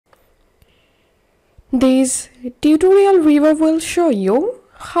This tutorial review will show you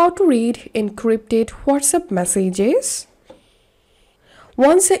how to read encrypted WhatsApp messages.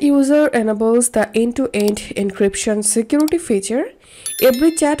 Once a user enables the end-to-end encryption security feature,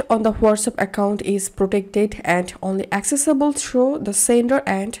 every chat on the WhatsApp account is protected and only accessible through the sender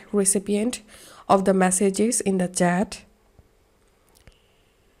and recipient of the messages in the chat.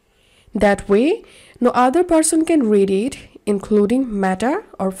 That way, no other person can read it, including Meta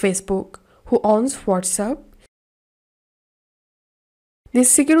or Facebook, who owns WhatsApp. This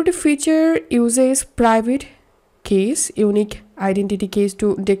security feature uses private keys, unique identity keys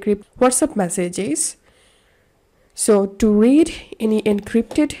to decrypt WhatsApp messages. So to read any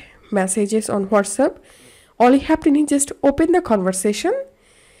encrypted messages on WhatsApp, all you have to do is just open the conversation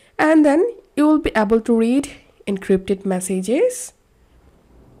and then you will be able to read encrypted messages.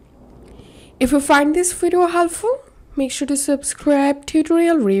 If you find this video helpful, make sure to subscribe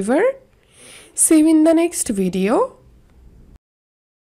Tutorial River. See you in the next video.